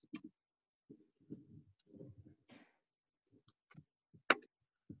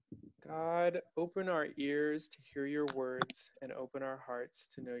God, open our ears to hear your words and open our hearts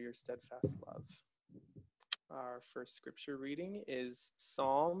to know your steadfast love. Our first scripture reading is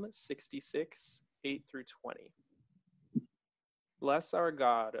Psalm 66, 8 through 20. Bless our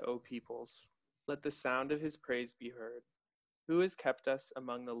God, O peoples. Let the sound of his praise be heard. Who has kept us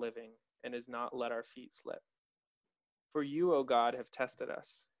among the living and has not let our feet slip? For you, O God, have tested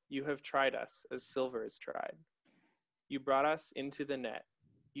us. You have tried us as silver is tried. You brought us into the net.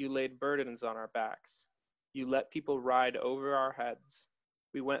 You laid burdens on our backs. You let people ride over our heads.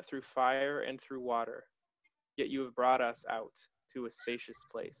 We went through fire and through water, yet you have brought us out to a spacious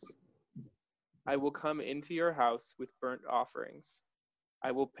place. I will come into your house with burnt offerings.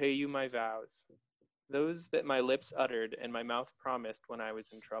 I will pay you my vows, those that my lips uttered and my mouth promised when I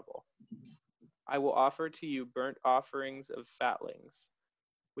was in trouble. I will offer to you burnt offerings of fatlings.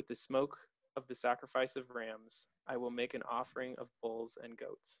 With the smoke of the sacrifice of rams, I will make an offering of bulls and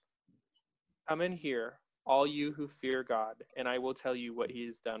goats. Come in here, all you who fear God, and I will tell you what he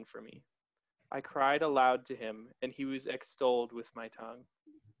has done for me. I cried aloud to him, and he was extolled with my tongue.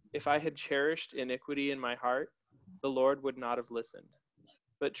 If I had cherished iniquity in my heart, the Lord would not have listened.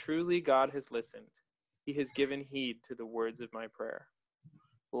 But truly God has listened. He has given heed to the words of my prayer.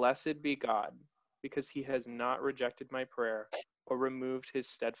 Blessed be God, because he has not rejected my prayer or removed his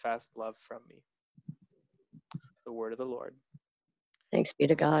steadfast love from me. The word of the Lord. Thanks be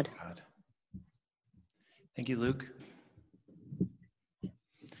to God. Thank you, Luke.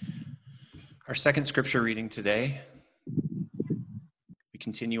 Our second scripture reading today, we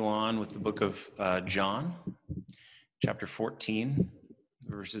continue on with the book of John, chapter 14,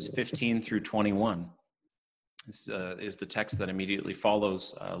 verses 15 through 21. This is the text that immediately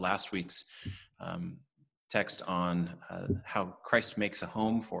follows last week's text on how Christ makes a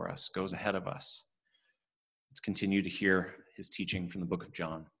home for us, goes ahead of us. Let's continue to hear his teaching from the book of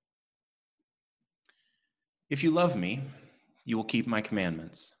John. If you love me, you will keep my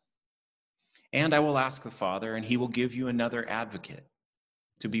commandments. And I will ask the Father, and he will give you another advocate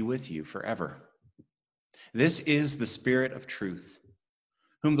to be with you forever. This is the Spirit of truth,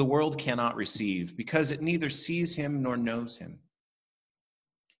 whom the world cannot receive, because it neither sees him nor knows him.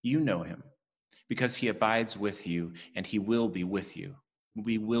 You know him, because he abides with you, and he will be with you.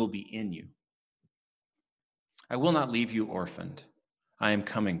 We will be in you. I will not leave you orphaned. I am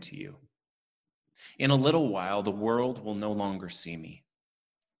coming to you. In a little while, the world will no longer see me,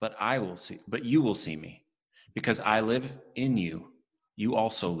 but you will see me, because I live in you. You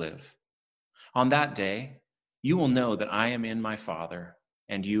also live. On that day, you will know that I am in my Father,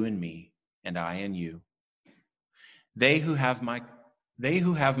 and you in me, and I in you. They who have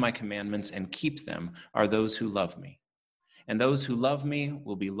my commandments and keep them are those who love me. And those who love me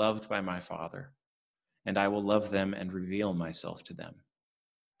will be loved by my Father, and I will love them and reveal myself to them.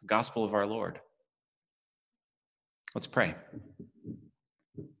 The gospel of our Lord. Let's pray.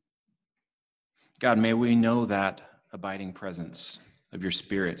 God, may we know that abiding presence of your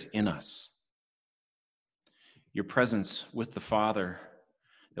Spirit in us, your presence with the Father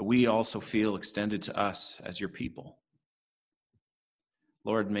that we also feel extended to us as your people.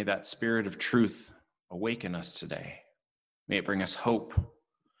 Lord, may that Spirit of truth awaken us today. May it bring us hope,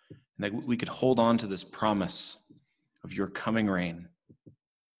 and that we could hold on to this promise of your coming reign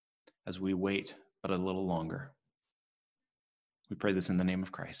as we wait but a little longer. We pray this in the name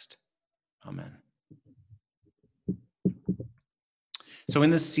of Christ. Amen. So in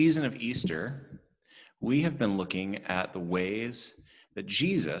this season of Easter, we have been looking at the ways that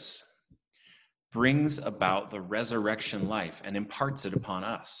Jesus brings about the resurrection life and imparts it upon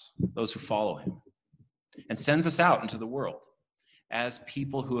us, those who follow him, and sends us out into the world as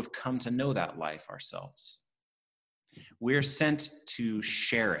people who have come to know that life ourselves. We're sent to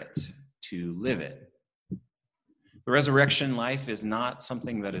share it, to live it. The resurrection life is not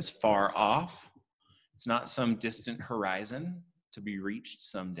something that is far off. It's not some distant horizon to be reached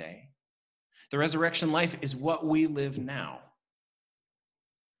someday. The resurrection life is what we live now.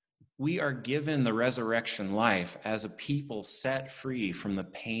 We are given the resurrection life as a people set free from the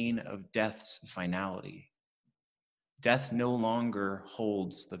pain of death's finality. Death no longer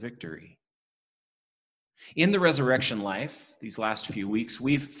holds the victory. In the resurrection life, these last few weeks,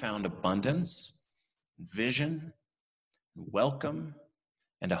 we've found abundance, vision, welcome,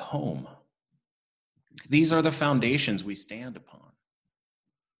 and a home. These are the foundations we stand upon.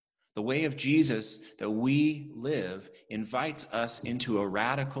 The way of Jesus that we live invites us into a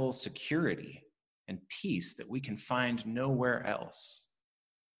radical security and peace that we can find nowhere else.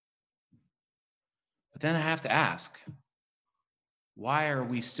 But then I have to ask, why are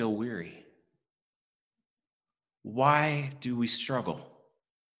we still weary? Why do we struggle?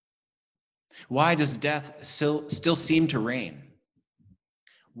 Why does death still seem to reign?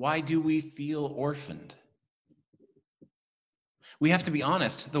 Why do we feel orphaned? We have to be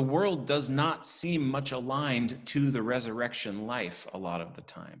honest, the world does not seem much aligned to the resurrection life a lot of the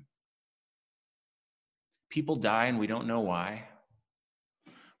time. People die and we don't know why.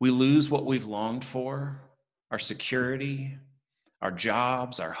 We lose what we've longed for, our security, our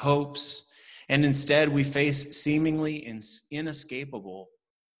jobs, our hopes, and instead we face seemingly inescapable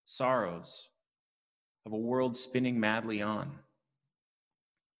sorrows of a world spinning madly on.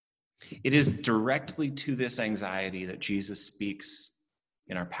 It is directly to this anxiety that Jesus speaks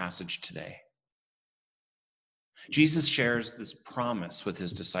in our passage today. Jesus shares this promise with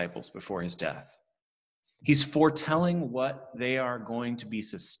his disciples before his death. He's foretelling what they are going to be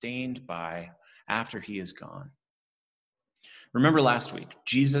sustained by after he is gone. Remember last week,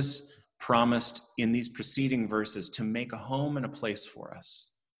 Jesus promised in these preceding verses to make a home and a place for us.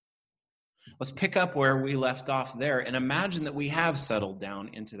 Let's pick up where we left off there and imagine that we have settled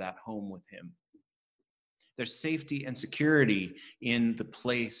down into that home with him. There's safety and security in the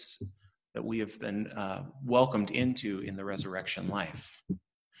place that we have been welcomed into in the resurrection life.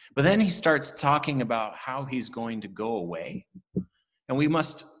 But then he starts talking about how he's going to go away. And we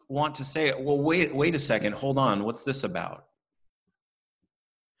must want to say, well, wait a second, hold on, what's this about?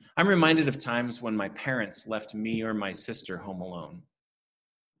 I'm reminded of times when my parents left me or my sister home alone.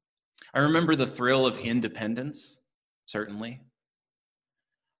 I remember the thrill of independence, certainly.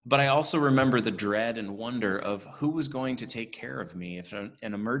 But I also remember the dread and wonder of who was going to take care of me if an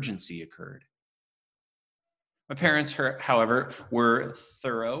emergency occurred. My parents, however, were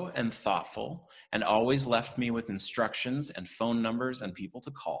thorough and thoughtful and always left me with instructions and phone numbers and people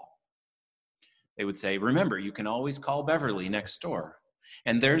to call. They would say, remember, you can always call Beverly next door.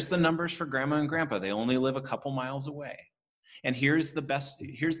 And there's the numbers for Grandma and Grandpa. They only live a couple miles away. And here's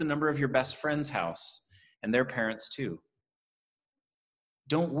the number of your best friend's house and their parents too.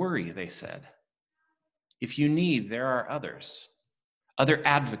 Don't worry, they said. If you need, there are others, other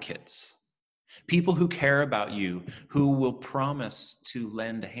advocates, people who care about you, who will promise to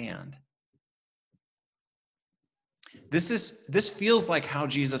lend a hand. This feels like how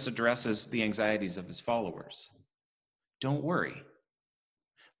Jesus addresses the anxieties of his followers. Don't worry.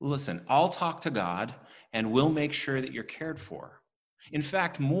 Listen, I'll talk to God and we'll make sure that you're cared for. In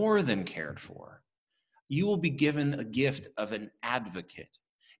fact, more than cared for. You will be given a gift of an advocate,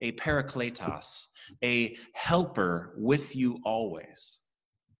 a parakletos, a helper with you always.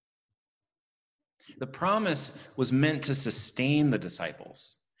 The promise was meant to sustain the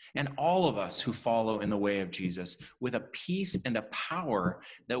disciples and all of us who follow in the way of Jesus with a peace and a power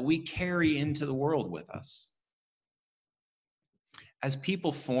that we carry into the world with us. As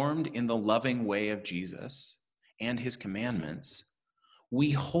people formed in the loving way of Jesus and his commandments,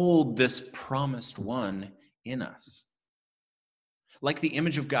 we hold this promised one in us. Like the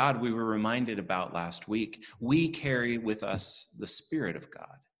image of God we were reminded about last week, we carry with us the Spirit of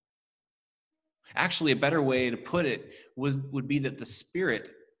God. Actually, a better way to put it would be that the Spirit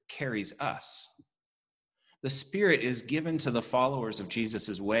carries us. The Spirit is given to the followers of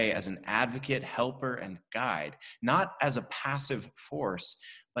Jesus' way as an advocate, helper, and guide, not as a passive force,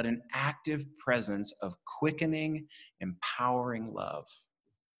 but an active presence of quickening, empowering love.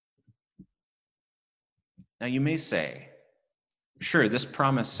 Now you may say, sure, this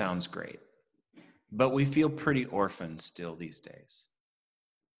promise sounds great, but we feel pretty orphaned still these days.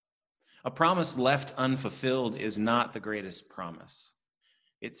 A promise left unfulfilled is not the greatest promise.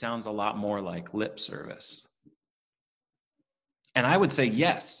 It sounds a lot more like lip service. And I would say,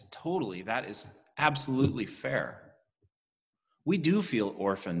 yes, totally, that is absolutely fair. We do feel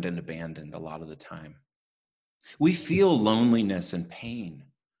orphaned and abandoned a lot of the time. We feel loneliness and pain,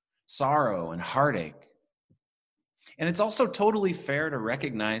 sorrow and heartache. And it's also totally fair to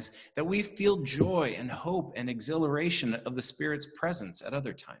recognize that we feel joy and hope and exhilaration of the Spirit's presence at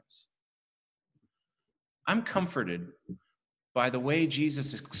other times. I'm comforted by the way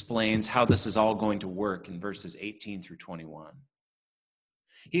Jesus explains how this is all going to work in verses 18 through 21.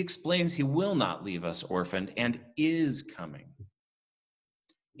 He explains he will not leave us orphaned and is coming.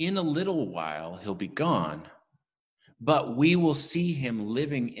 In a little while, he'll be gone, but we will see him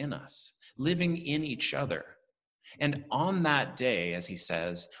living in us, living in each other. And on that day, as he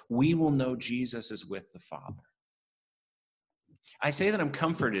says, we will know Jesus is with the Father. I say that I'm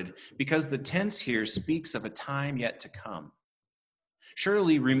comforted because the tense here speaks of a time yet to come.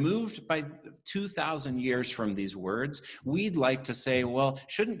 Surely, removed by 2,000 years from these words, we'd like to say, well,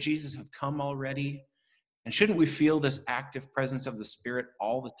 shouldn't Jesus have come already? And shouldn't we feel this active presence of the Spirit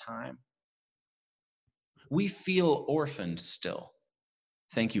all the time? We feel orphaned still.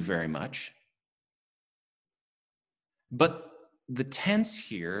 Thank you very much. But the tense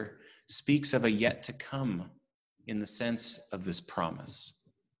here speaks of a yet to come in the sense of this promise.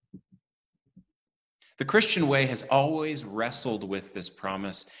 The Christian way has always wrestled with this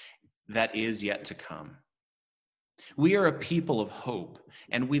promise that is yet to come. We are a people of hope,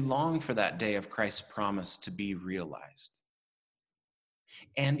 and we long for that day of Christ's promise to be realized.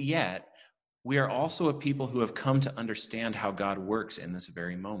 And yet, we are also a people who have come to understand how God works in this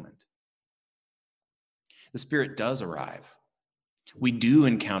very moment. The Spirit does arrive. We do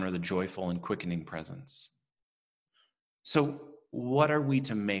encounter the joyful and quickening presence. So, what are we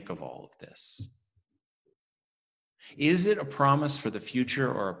to make of all of this? Is it a promise for the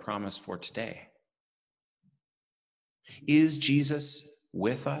future or a promise for today? Is Jesus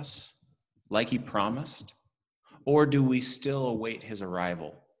with us like he promised, or do we still await his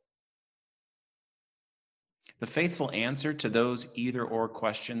arrival? The faithful answer to those either-or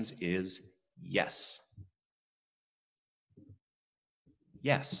questions is yes.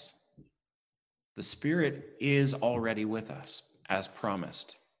 Yes, the Spirit is already with us, as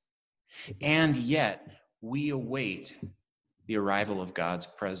promised. And yet, we await the arrival of God's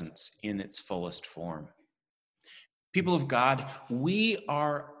presence in its fullest form. People of God, we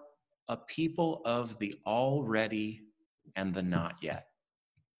are a people of the already and the not yet.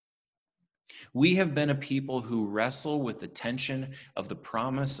 We have been a people who wrestle with the tension of the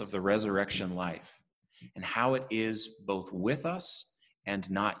promise of the resurrection life and how it is both with us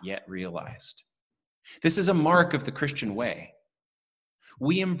and not yet realized. This is a mark of the Christian way.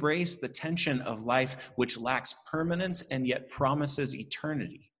 We embrace the tension of life which lacks permanence and yet promises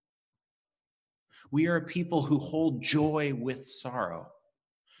eternity. We are a people who hold joy with sorrow,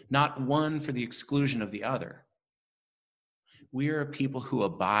 not one for the exclusion of the other. We are a people who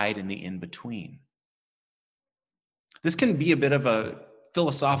abide in the in-between. This can be a bit of a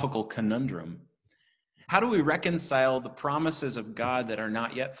philosophical conundrum. How do we reconcile the promises of God that are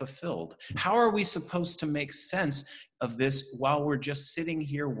not yet fulfilled? How are we supposed to make sense of this while we're just sitting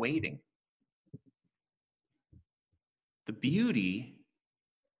here waiting? The beauty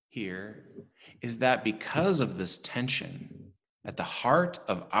here is that because of this tension at the heart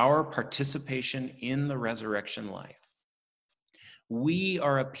of our participation in the resurrection life, we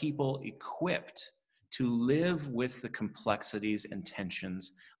are a people equipped to live with the complexities and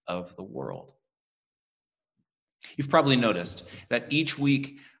tensions of the world. You've probably noticed that each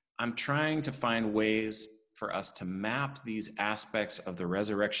week I'm trying to find ways for us to map these aspects of the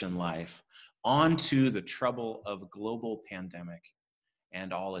resurrection life onto the trouble of global pandemic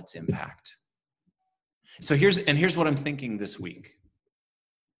and all its impact. So here's what I'm thinking this week,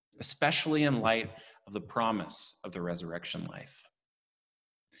 especially in light of the promise of the resurrection life.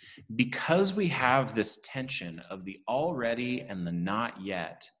 Because we have this tension of the already and the not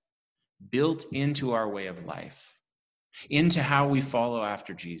yet built into our way of life, into how we follow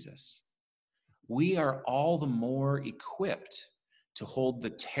after Jesus, we are all the more equipped to hold the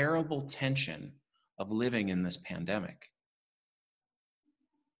terrible tension of living in this pandemic.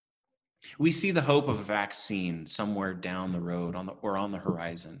 We see the hope of a vaccine somewhere down the road or on the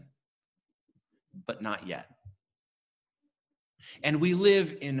horizon, but not yet. And we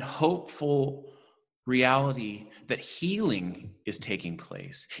live in hopeful reality that healing is taking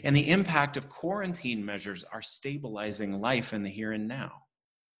place and the impact of quarantine measures are stabilizing life in the here and now.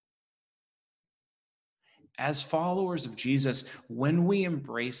 As followers of Jesus, when we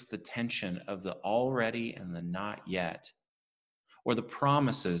embrace the tension of the already and the not yet, or the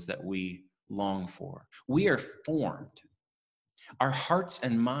promises that we long for, we are formed. Our hearts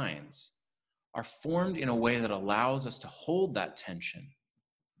and minds are formed in a way that allows us to hold that tension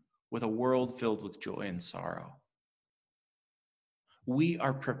with a world filled with joy and sorrow. We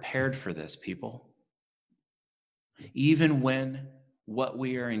are prepared for this, people. Even when what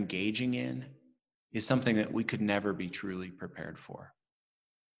we are engaging in is something that we could never be truly prepared for.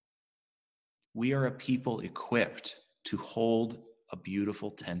 We are a people equipped to hold a beautiful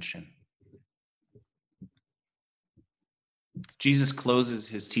tension. Jesus closes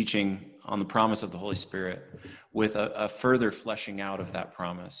his teaching on the promise of the Holy Spirit with a further fleshing out of that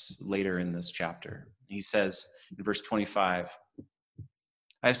promise later in this chapter. He says in verse 25,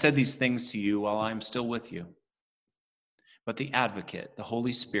 I have said these things to you while I am still with you. But the Advocate, the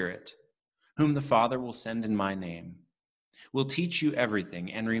Holy Spirit, whom the Father will send in my name, will teach you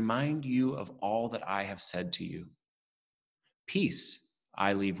everything and remind you of all that I have said to you. Peace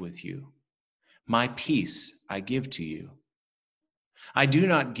I leave with you. My peace I give to you. I do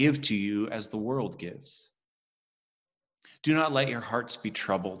not give to you as the world gives. Do not let your hearts be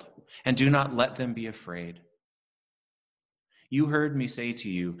troubled, and do not let them be afraid. You heard me say to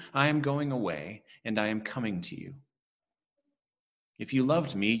you, I am going away, and I am coming to you. If you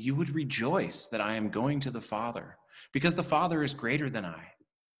loved me, you would rejoice that I am going to the Father, because the Father is greater than I.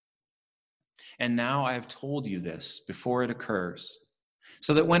 And now I have told you this before it occurs,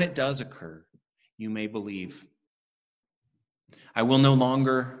 so that when it does occur, you may believe. I will no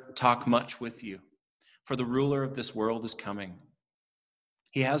longer talk much with you, for the ruler of this world is coming.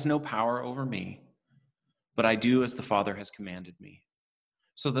 He has no power over me, but I do as the Father has commanded me,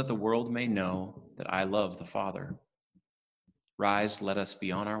 so that the world may know that I love the Father. Rise, let us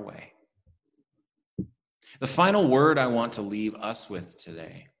be on our way. The final word I want to leave us with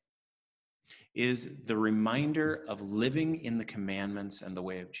today is the reminder of living in the commandments and the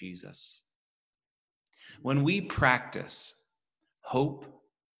way of Jesus. When we practice hope,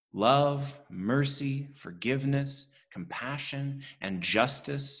 love, mercy, forgiveness, compassion, and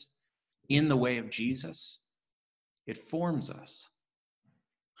justice in the way of Jesus, it forms us.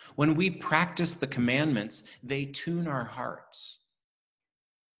 When we practice the commandments, they tune our hearts.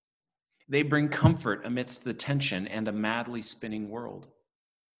 They bring comfort amidst the tension and a madly spinning world.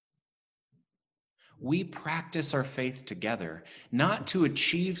 We practice our faith together, not to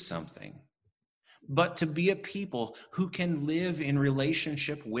achieve something, but to be a people who can live in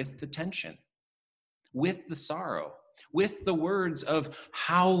relationship with the tension, with the sorrow, with the words of,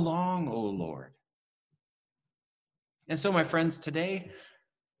 "How long, O Lord?" And so, my friends, today,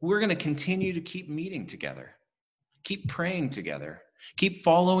 we're going to continue to keep meeting together, keep praying together, keep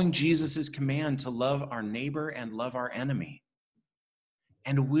following Jesus' command to love our neighbor and love our enemy.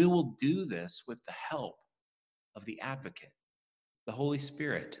 And we will do this with the help of the Advocate, the Holy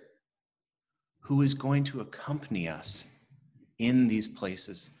Spirit, who is going to accompany us in these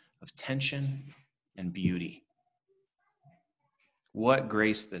places of tension and beauty. What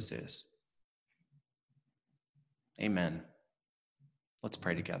grace this is. Amen. Let's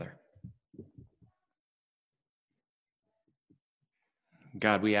pray together.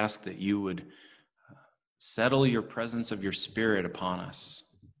 God, we ask that you would settle your presence of your Spirit upon us,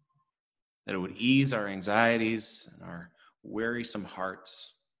 that it would ease our anxieties and our wearisome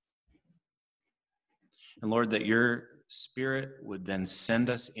hearts. And Lord, that your Spirit would then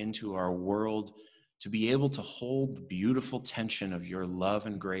send us into our world to be able to hold the beautiful tension of your love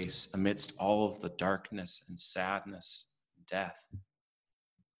and grace amidst all of the darkness and sadness and death.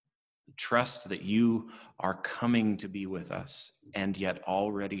 Trust that you are coming to be with us and yet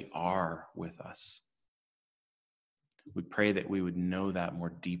already are with us. We pray that we would know that more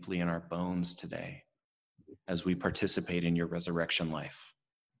deeply in our bones today as we participate in your resurrection life.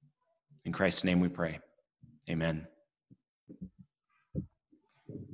 In Christ's name we pray. Amen.